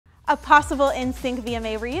A possible NSYNC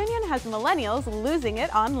VMA reunion has millennials losing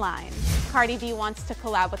it online. Cardi B wants to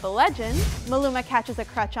collab with a legend, Maluma catches a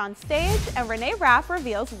Crutch on stage, and Renee Rapp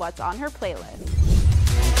reveals what's on her playlist.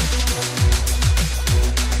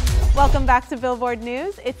 Welcome back to Billboard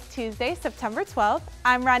News. It's Tuesday, September 12th.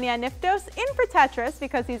 I'm Rania Niftos in for Tetris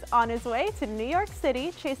because he's on his way to New York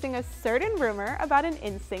City chasing a certain rumor about an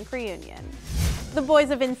NSYNC reunion. The boys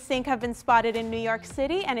of NSYNC have been spotted in New York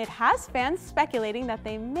City, and it has fans speculating that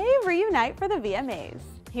they may reunite for the VMAs.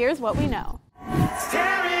 Here's what we know.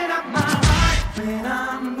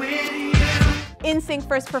 NSYNC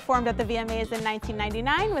first performed at the VMAs in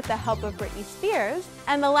 1999 with the help of Britney Spears,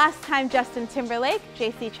 and the last time Justin Timberlake,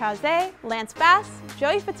 JC Chasez, Lance Bass,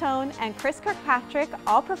 Joey Fatone, and Chris Kirkpatrick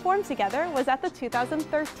all performed together was at the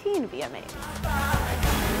 2013 VMAs.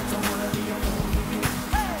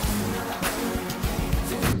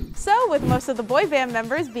 So, with most of the boy band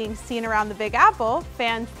members being seen around the Big Apple,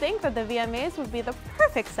 fans think that the VMAs would be the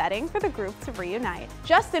perfect setting for the group to reunite.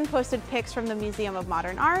 Justin posted pics from the Museum of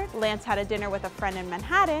Modern Art, Lance had a dinner with a friend in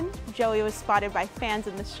Manhattan, Joey was spotted by fans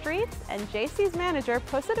in the streets, and JC's manager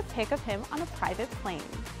posted a pic of him on a private plane.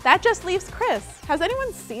 That just leaves Chris. Has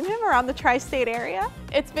anyone seen him around the tri-state area?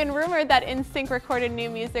 It's been rumored that NSYNC recorded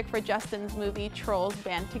new music for Justin's movie Trolls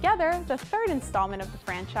Band Together, the third installment of the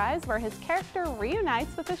franchise, where his character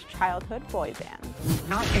reunites with his childhood boy band.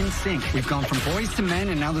 Not NSYNC. We've gone from boys to men,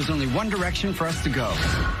 and now there's only one direction for us to go.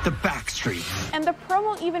 The Backstreet. And the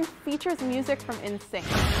promo even features music from NSYNC.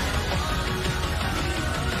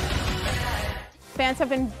 Fans have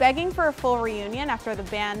been begging for a full reunion after the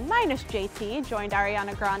band, minus JT, joined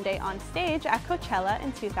Ariana Grande on stage at Coachella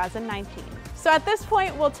in 2019. So at this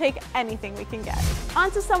point, we'll take anything we can get.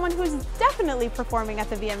 On to someone who's definitely performing at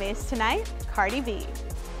the VMAs tonight, Cardi B.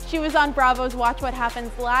 She was on Bravo's Watch What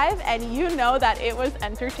Happens Live, and you know that it was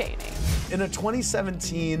entertaining. In a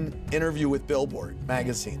 2017 interview with Billboard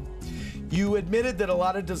magazine, you admitted that a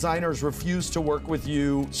lot of designers refused to work with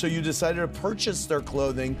you, so you decided to purchase their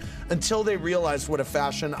clothing until they realized what a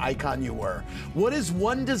fashion icon you were. What is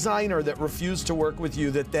one designer that refused to work with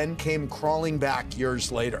you that then came crawling back years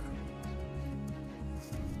later?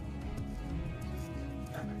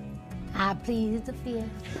 I plead the fifth.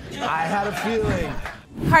 I had a feeling.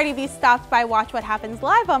 Cardi B stopped by Watch What Happens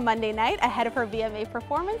Live on Monday night ahead of her VMA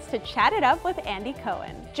performance to chat it up with Andy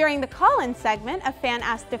Cohen. During the call-in segment, a fan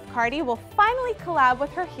asked if Cardi will finally collab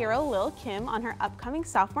with her hero Lil Kim on her upcoming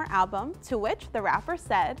sophomore album, to which the rapper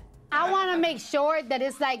said, I want to make sure that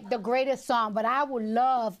it's like the greatest song, but I would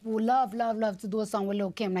love to do a song with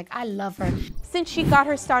Lil Kim. Like, I love her. Since she got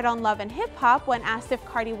her start on Love and Hip Hop, when asked if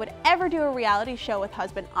Cardi would ever do a reality show with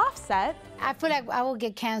husband Offset, I feel like I will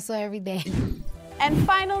get canceled every day. And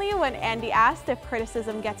finally, when Andy asked if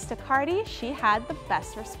criticism gets to Cardi, she had the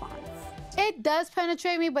best response. It does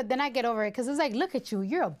penetrate me, but then I get over it, because it's like, look at you,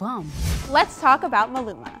 you're a bum. Let's talk about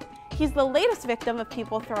Maluma. He's the latest victim of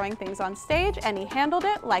people throwing things on stage, and he handled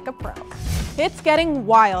it like a pro. It's getting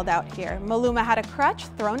wild out here. Maluma had a crutch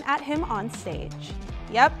thrown at him on stage.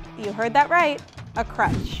 Yep, you heard that right, a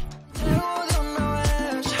crutch.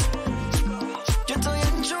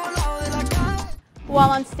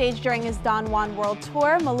 While on stage during his Don Juan World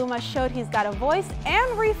Tour, Maluma showed he's got a voice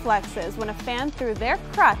and reflexes when a fan threw their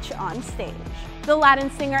crutch on stage. The Latin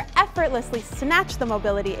singer effortlessly snatched the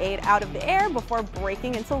mobility aid out of the air before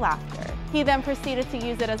breaking into laughter. He then proceeded to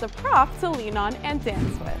use it as a prop to lean on and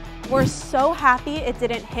dance with. We're so happy it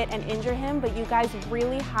didn't hit and injure him, but you guys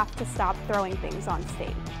really have to stop throwing things on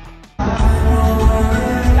stage.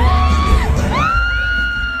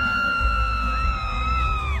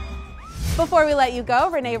 Before we let you go,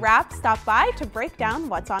 Renee Rapp stopped by to break down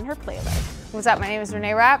what's on her playlist. What's up, my name is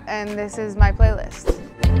Renee Rapp, and this is my playlist.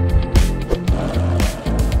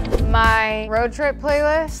 My road trip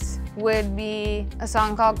playlist would be a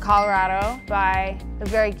song called Colorado by a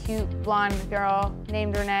very cute blonde girl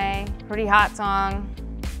named Renee. Pretty hot song.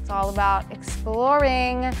 It's all about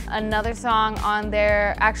exploring. Another song on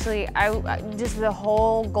there, actually, just the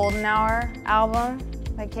whole Golden Hour album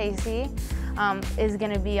by Casey is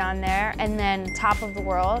gonna be on there. And then Top of the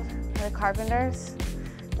World by the Carpenters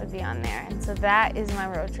would be on there. And so that is my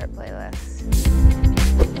road trip playlist.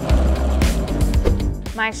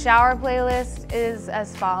 My shower playlist is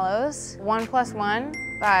as follows: 1+1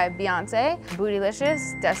 by Beyonce,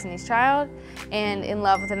 Bootylicious, Destiny's Child, and In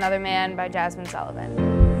Love with Another Man by Jasmine Sullivan.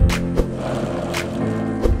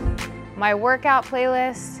 My workout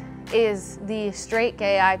playlist is the straight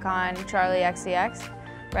gay icon Charli XCX.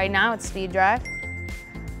 Right now it's Speed Drive.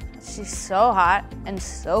 She's so hot and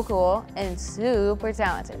so cool and super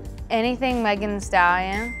talented. Anything Megan Thee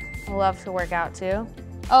Stallion, I love to work out to.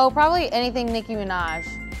 Oh, probably anything Nicki Minaj.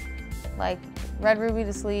 like Red Ruby to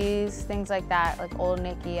Sleaze, things like that, like Old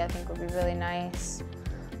Nikki I think would be really nice.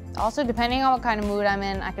 Also, depending on what kind of mood I'm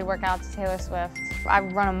in, I could work out to Taylor Swift. I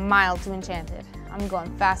run a mile to Enchanted. I'm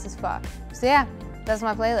going fast as fuck. So yeah, that's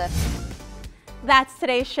my playlist. That's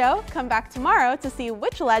today's show. Come back tomorrow to see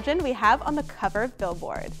which legend we have on the cover of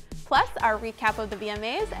Billboard. Plus our recap of the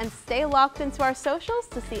VMAs, and stay locked into our socials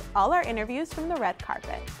to see all our interviews from the red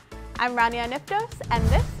carpet. I'm Rania Niftos, and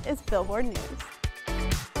this is Billboard News.